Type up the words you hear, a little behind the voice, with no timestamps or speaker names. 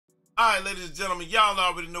Alright, ladies and gentlemen, y'all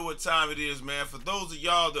already know what time it is, man. For those of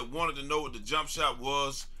y'all that wanted to know what the jump shot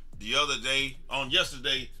was the other day,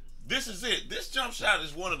 yesterday, this is it. This jump shot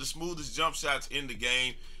is one of the smoothest jump shots in the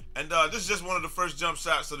game. And this is just one of the first jump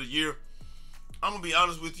shots of the year. I'm going to be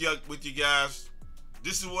honest with you guys.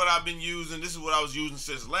 This is what I've been using. This is what I was using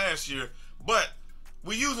since last year. But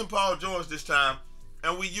we're using Paul George this time,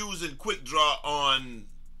 and we're using quick draw on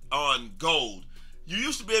gold. You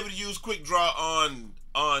used to be able to use quick draw on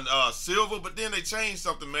silver, but then they changed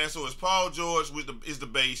something, man. So it's Paul George is the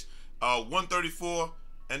base, 134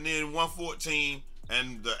 and then 114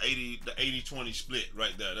 and the 80-20 split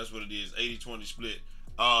right there. That's what it is, 80-20 split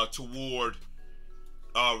toward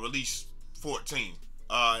release 14,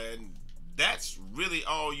 and that's really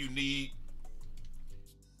all you need,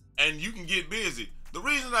 and you can get busy. The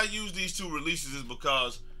reason I use these two releases is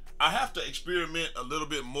because I have to experiment a little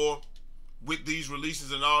bit more with these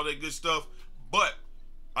releases and all that good stuff, but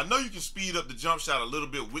I know you can speed up the jump shot a little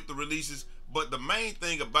bit with the releases, but the main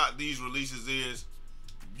thing about these releases is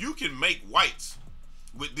you can make whites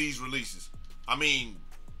with these releases. I mean,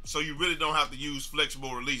 so you really don't have to use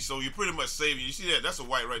flexible release. So you're pretty much saving, you see that? That's a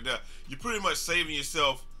white right there. You're pretty much saving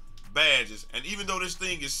yourself badges. And even though this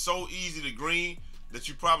thing is so easy to green that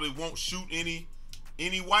you probably won't shoot any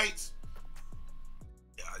whites,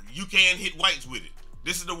 you can hit whites with it.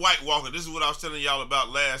 This is the white walker. This is what I was telling y'all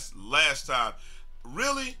about last time.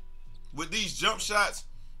 Really, with these jump shots,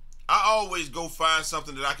 I always go find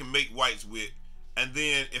something that I can make whites with, and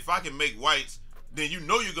then if I can make whites, then you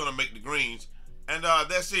know you're gonna make the greens, and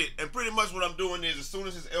that's it. And pretty much what I'm doing is, as soon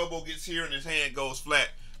as his elbow gets here and his hand goes flat,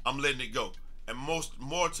 I'm letting it go. And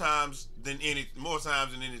more times than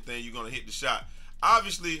anything, you're gonna hit the shot.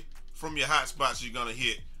 Obviously, from your hot spots, you're gonna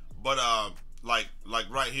hit, but like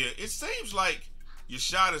right here, it seems like your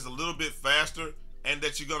shot is a little bit faster, and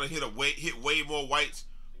that you're gonna hit way more whites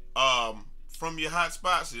from your hot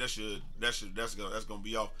spots. See, that's gonna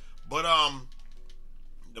be off. But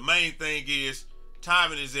the main thing is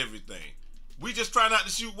timing is everything. We just try not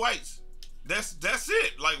to shoot whites. That's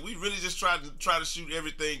it. Like, we really just try to shoot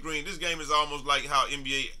everything green. This game is almost like how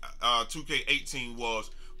NBA 2K18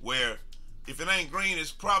 was, where if it ain't green,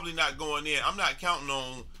 it's probably not going in. I'm not counting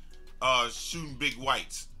on shooting big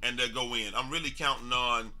whites and they go in. I'm really counting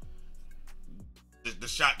on the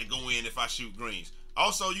shot to go in if I shoot greens.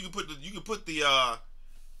 Also, you can put the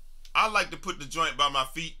I like to put the joint by my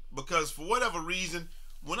feet, because for whatever reason,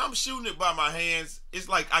 when I'm shooting it by my hands, it's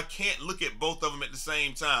like I can't look at both of them at the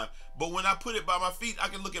same time. But when I put it by my feet, I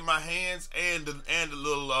can look at my hands and the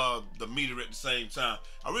little the meter at the same time.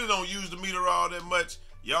 I really don't use the meter all that much.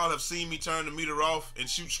 Y'all have seen me turn the meter off and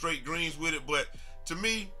shoot straight greens with it, but to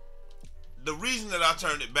me, the reason that I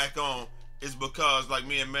turned it back on is because, like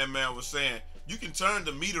me and Man was saying, you can turn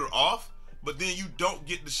the meter off, but then you don't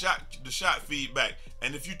get the shot feedback.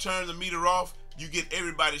 And if you turn the meter off, you get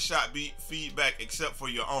everybody's shot feedback except for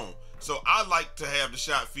your own. So I like to have the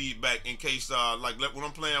shot feedback in case, like when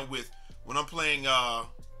I play what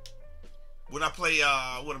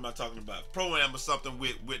am I talking about? Pro-Am or something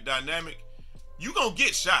with dynamic, you gonna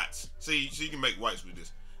get shots. See, so you can make whites with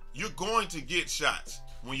this. You're going to get shots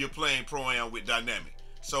when you're playing Pro-Am with dynamic.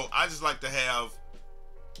 So I just like to have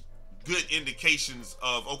good indications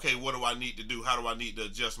of, okay, what do I need to do? How do I need to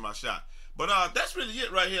adjust my shot? But that's really it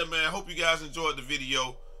right here, man. I hope you guys enjoyed the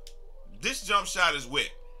video. This jump shot is wet,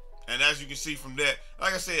 and as you can see from that,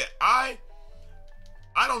 like I said, I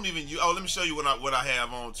don't even use. Oh, let me show you what I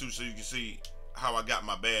have on too, so you can see how I got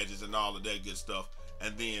my badges and all of that good stuff,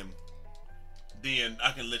 and then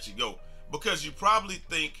I can let you go, because you probably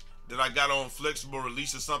think that I got on flexible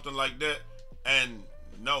release or something like that, and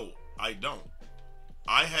no, I don't.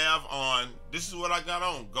 I have on, this is what I got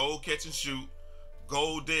on: gold catch and shoot,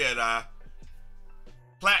 gold dead eye,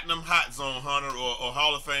 platinum hot zone hunter, or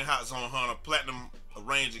Hall of Fame hot zone hunter, platinum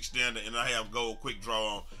range extender, and I have gold quick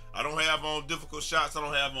draw on. I don't have on difficult shots. I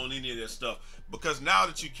don't have on any of that stuff, because now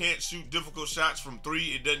that you can't shoot difficult shots from 3,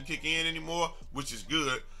 it doesn't kick in anymore, which is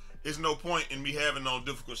good. There's no point in me having on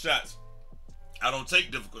difficult shots. I don't take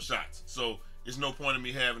difficult shots, so there's no point in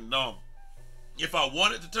me having them. If I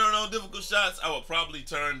wanted to turn on difficult shots, I would probably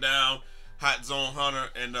turn down hot zone hunter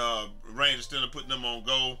and range extender, put them on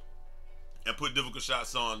gold, and put difficult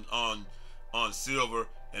shots on silver,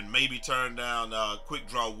 and maybe turn down quick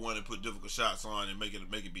draw 1 and put difficult shots on and make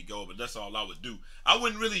it be gold. But that's all I would do. I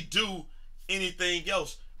wouldn't really do anything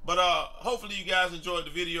else. But hopefully you guys enjoyed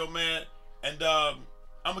the video, man, and I'm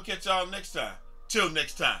gonna catch y'all next time. Till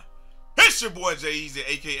next time, it's your boy Eazy,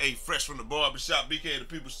 aka Fresh from the Barbershop, BK the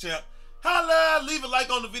People's Champ. Holla, leave a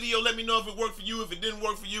like on the video. Let me know if it worked for you, if it didn't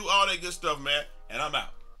work for you, all that good stuff, man. And I'm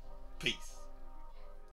out. Peace.